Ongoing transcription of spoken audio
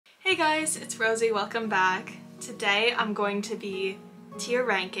Hey guys, it's Rosie, welcome back. Today I'm going to be tier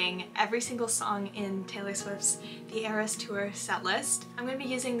ranking every single song in Taylor Swift's The Eras Tour set list. I'm going to be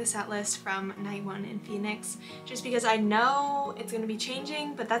using the set list from Night 1 in Phoenix just because I know it's going to be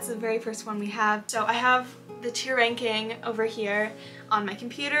changing, but that's the very first one we have. So I have the tier ranking over here on my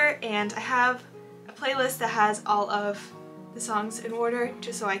computer, and I have a playlist that has all of the songs in order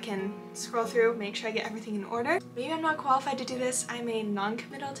just so I can scroll through, make sure I get everything in order. Maybe I'm not qualified to do this. I'm a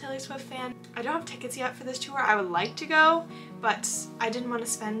non-committal Taylor Swift fan. I don't have tickets yet for this tour. I would like to go, but I didn't want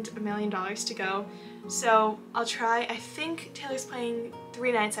to spend $1 million to go. So I'll try. I think Taylor's playing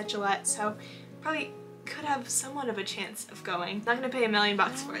 3 nights at Gillette, so probably could have somewhat of a chance of going. Not gonna pay $1 million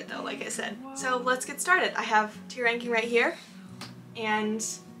for it though, like I said. So let's get started. I have tier ranking right here, and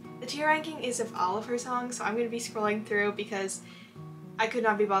the tier ranking is of all of her songs, so I'm going to be scrolling through because I could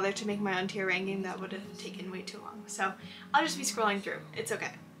not be bothered to make my own tier ranking. That would have taken way too long. So I'll just be scrolling through. It's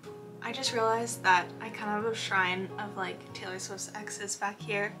okay. I just realized that I kind of have a shrine of like Taylor Swift's exes back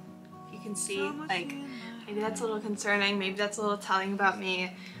here. If you can see, like, maybe that's a little concerning, maybe that's a little telling about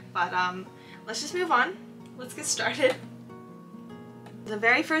me, but let's just move on. Let's get started. The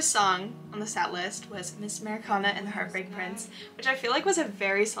very first song on the set list was Miss Americana and the Heartbreak Prince, which I feel like was a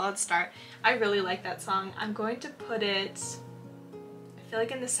very solid start. I really like that song. I'm going to put it, I feel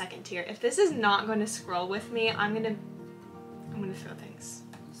like, in the second tier. If this is not going to scroll with me, I'm gonna throw things.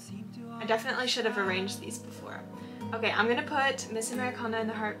 I definitely should have arranged these before. Okay, I'm gonna put Miss Americana and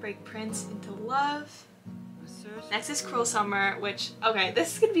the Heartbreak Prince into love. Next is Cruel Summer, which, okay,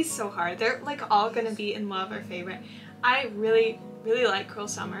 this is gonna be so hard. They're like all gonna be in love or favorite. I really like Cruel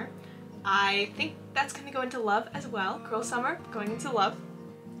Summer. I think that's gonna go into love as well. Cruel Summer going into love.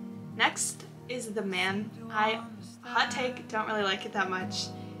 Next is The Man. Hot take, don't really like it that much.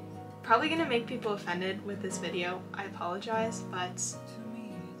 Probably gonna make people offended with this video. I apologize, but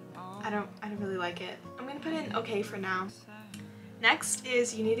I don't really like it. I'm gonna put in okay for now. Next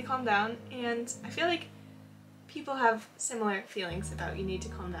is You Need to Calm Down, and I feel like people have similar feelings about You Need to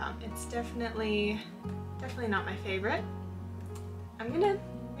Calm Down. It's definitely not my favorite. I'm gonna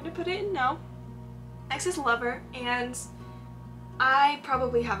put it in no. Next is Lover, and I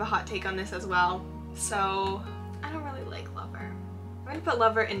probably have a hot take on this as well, so I don't really like Lover. I'm gonna put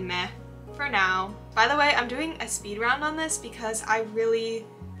Lover in meh for now. By the way, I'm doing a speed round on this because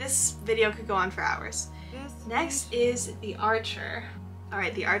this video could go on for hours. Next is The Archer.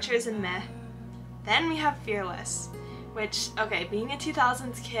 Alright, The Archer is in meh. Then we have Fearless, which, okay, being a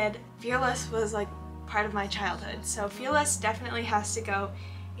 2000s kid, Fearless was like part of my childhood, so Fearless definitely has to go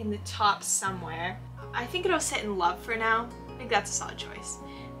in the top somewhere. I think it'll sit in love for now. I think that's a solid choice.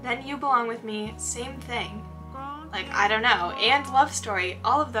 Then You Belong With Me, same thing. Like, I don't know. And Love Story,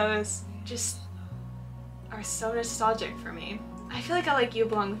 all of those just are so nostalgic for me. I feel like I like You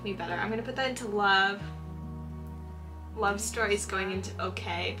Belong With Me better. I'm gonna put that into love. Love Story is going into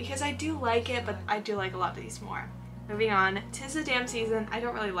okay, because I do like it, but I do like a lot of these more. Moving on, 'Tis the Damn Season. I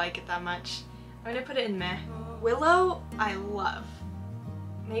don't really like it that much. I'm gonna put it in meh. Willow, I love.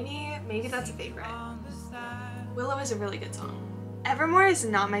 Maybe that's a favorite. Willow is a really good song. Evermore is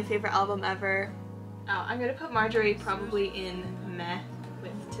not my favorite album ever. Oh, I'm gonna put Marjorie probably in meh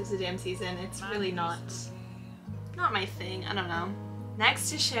with 'Tis the Damn Season. It's really not my thing, I don't know.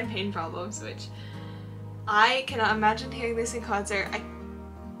 Next is Champagne Problems, which I cannot imagine hearing this in concert. I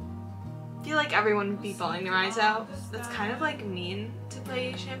feel like everyone would be bawling their eyes out. That's kind of like mean to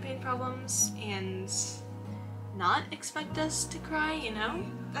play Champagne Problems and not expect us to cry, you know?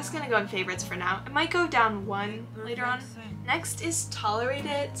 That's gonna go in favorites for now. It might go down one later on. Next is Tolerate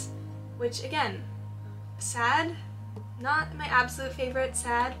It, which again, sad. Not my absolute favorite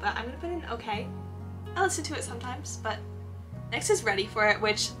sad, but I'm gonna put in okay. I listen to it sometimes, but next is Ready For It,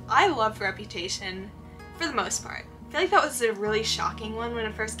 which I love Reputation for the most part. I feel like that was a really shocking one when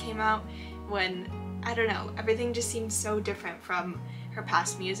it first came out, when, I don't know, everything just seemed so different from her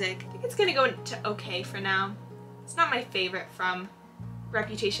past music. I think it's gonna go into okay for now. It's not my favorite from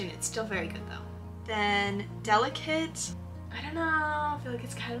Reputation, it's still very good though. Then Delicate, I don't know, I feel like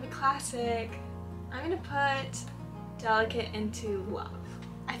it's kind of a classic. I'm gonna put Delicate into love.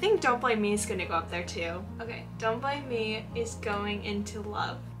 I think Don't Blame Me is gonna go up there too. Okay, Don't Blame Me is going into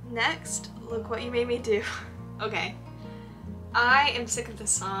love. Next, Look What You Made Me Do. Okay, I am sick of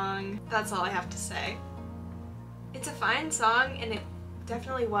this song. That's all I have to say. It's a fine song, and it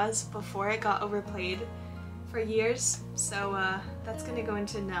definitely was before it got overplayed for years, so that's gonna go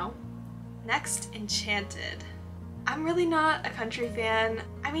into no. Next, Enchanted. I'm really not a country fan.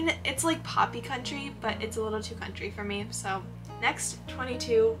 I mean, it's like poppy country, but it's a little too country for me, so. Next,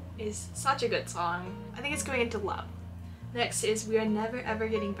 22 is such a good song. I think it's going into love. Next is We Are Never Ever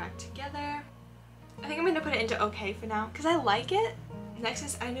Getting Back Together. I think I'm gonna put it into okay for now because I like it. Next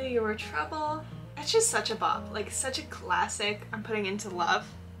is I Knew You Were Trouble. It's just such a bop, like such a classic. I'm putting into love.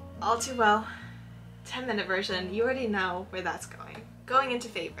 All Too Well, 10-minute version. You already know where that's going. Going into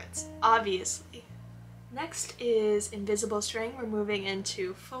favorites, obviously. Next is Invisible String. We're moving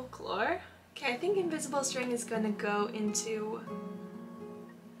into folklore. Okay, I think Invisible String is gonna go into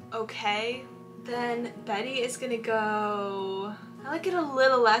okay. Then Betty is gonna go, I like it a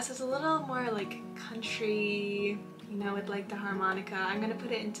little less. It's a little more like country, you know, with like the harmonica. I'm gonna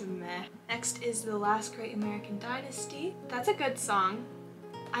put it into meh. Next is The Last Great American Dynasty. That's a good song.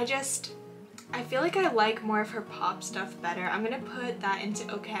 I feel like I like more of her pop stuff better. I'm gonna put that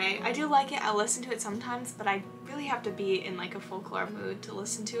into okay. I do like it, I'll listen to it sometimes, but I really have to be in like a folklore mood to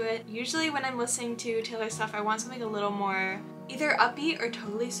listen to it. Usually when I'm listening to Taylor stuff, I want something a little more either upbeat or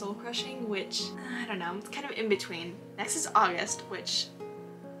totally soul-crushing, which, I don't know, it's kind of in between. Next is August, which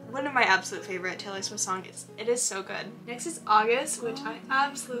one of my absolute favorite Taylor Swift songs. It is so good. Next is August, which I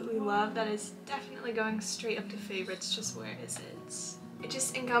absolutely love. That is definitely going straight up to favorites. Just where is it? It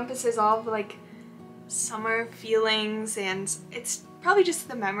just encompasses all of like summer feelings, and it's probably just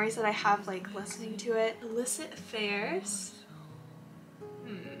the memories that I have like listening to it. Illicit Affairs.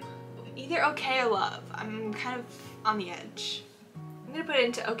 Either okay or love. I'm kind of on the edge. I'm gonna put it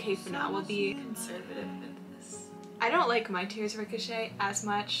into okay for now. We'll be conservative with this. I don't like My Tears Ricochet as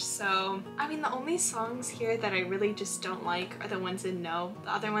much, so I mean the only songs here that I really just don't like are the ones in no.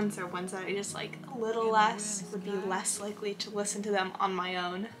 The other ones are ones that I just like a little less, would be less likely to listen to them on my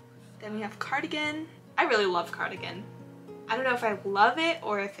own. Then we have Cardigan. I really love Cardigan. I don't know if I love it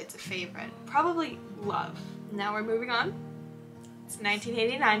or if it's a favorite. Probably love. Now we're moving on. It's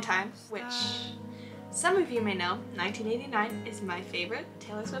 1989 time, which some of you may know 1989 is my favorite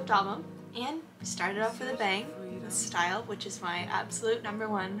Taylor Swift album. And started off with a bang with Style, which is my absolute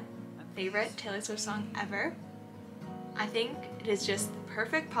 #1 favorite Taylor Swift song ever. I think it is just the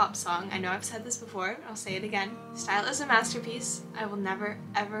perfect pop song. I know I've said this before, I'll say it again. Style is a masterpiece. I will never,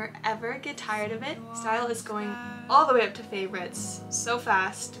 ever, ever get tired of it. Style is going all the way up to favorites so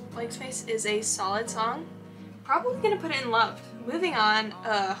fast. Blank Space is a solid song. Probably gonna put it in love. Moving on,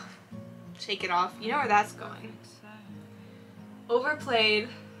 Shake It Off. You know where that's going. Overplayed.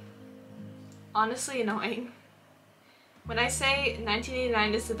 Honestly annoying. When I say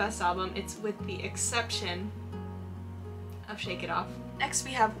 1989 is the best album, it's with the exception of Shake It Off. Next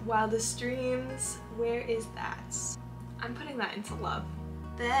we have Wildest Dreams. Where is that? I'm putting that into love.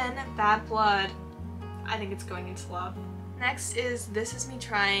 Then Bad Blood. I think it's going into love. Next is This Is Me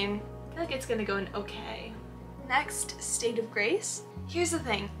Trying. I feel like it's gonna go in okay. Next, State of Grace. Here's the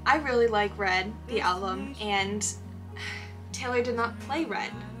thing, I really like Red, the album, and Taylor did not play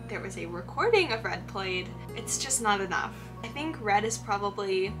Red. There was a recording of Red played. It's just not enough. I think Red is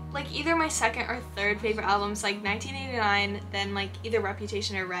probably like either my second or third favorite albums, like 1989, then like either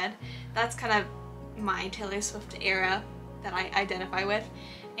Reputation or Red. That's kind of my Taylor Swift era that I identify with,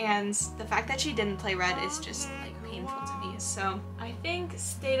 and the fact that she didn't play Red is just like painful to me. So I think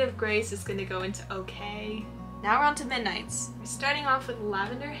State of Grace is gonna go into okay. Now we're on to Midnights. We're starting off with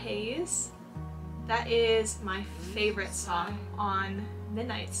Lavender Haze. That is my favorite song on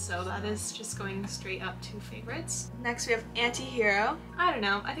Midnights, so that is just going straight up to favorites. Next we have Anti-Hero. I don't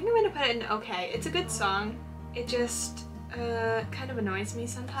know, I think I'm gonna put it in okay. It's a good song. It just kind of annoys me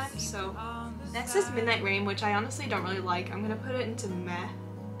sometimes, so. Next is Midnight Rain, which I honestly don't really like. I'm gonna put it into meh.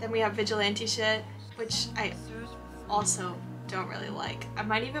 Then we have Vigilante Shit, which I also don't really like. I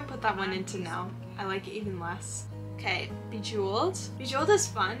might even put that one into no. I like it even less. Okay, Bejeweled. Bejeweled is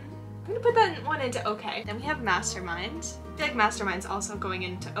fun. I'm gonna put that one into okay. Then we have Mastermind. I feel like Mastermind's also going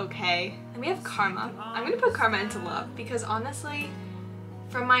into okay. And we have Karma. I'm gonna put Karma into love because honestly,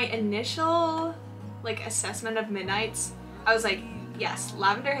 from my initial like assessment of Midnights, I was like, yes,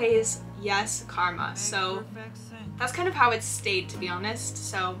 Lavender Haze, yes, Karma. So that's kind of how it stayed, to be honest.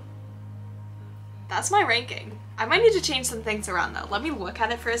 So that's my ranking. I might need to change some things around though. Let me look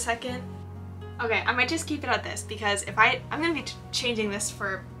at it for a second. Okay, I might just keep it at this because if I'm gonna be changing this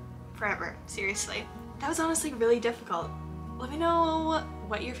for forever, seriously. That was honestly really difficult. Let me know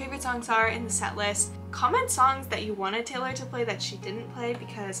what your favorite songs are in the set list. Comment songs that you wanted Taylor to play that she didn't play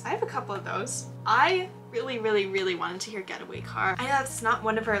because I have a couple of those. I really, really, really wanted to hear Getaway Car. I know that's not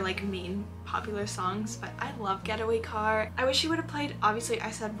one of her like main popular songs, but I love Getaway Car. I wish she would have played, obviously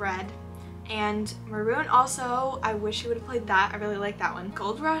I said Red. And Maroon also, I wish you would have played that. I really like that one.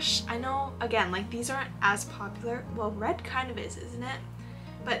 Gold Rush, I know, again, like these aren't as popular. Well, Red kind of is, isn't it?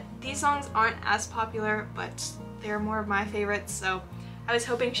 But these songs aren't as popular, but they're more of my favorites, so I was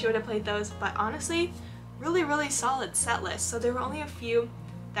hoping she would have played those. But honestly, really solid set list. So there were only a few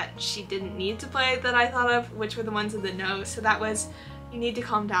that she didn't need to play that I thought of, which were the ones in the know. So that was You Need to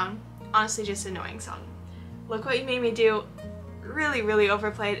Calm Down, honestly just an annoying song. Look What You Made Me Do, really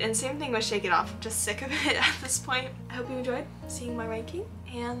overplayed, and same thing with Shake It Off. I'm just sick of it at this point. I hope you enjoyed seeing my ranking,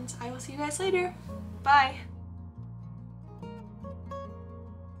 and I will see you guys later. Bye!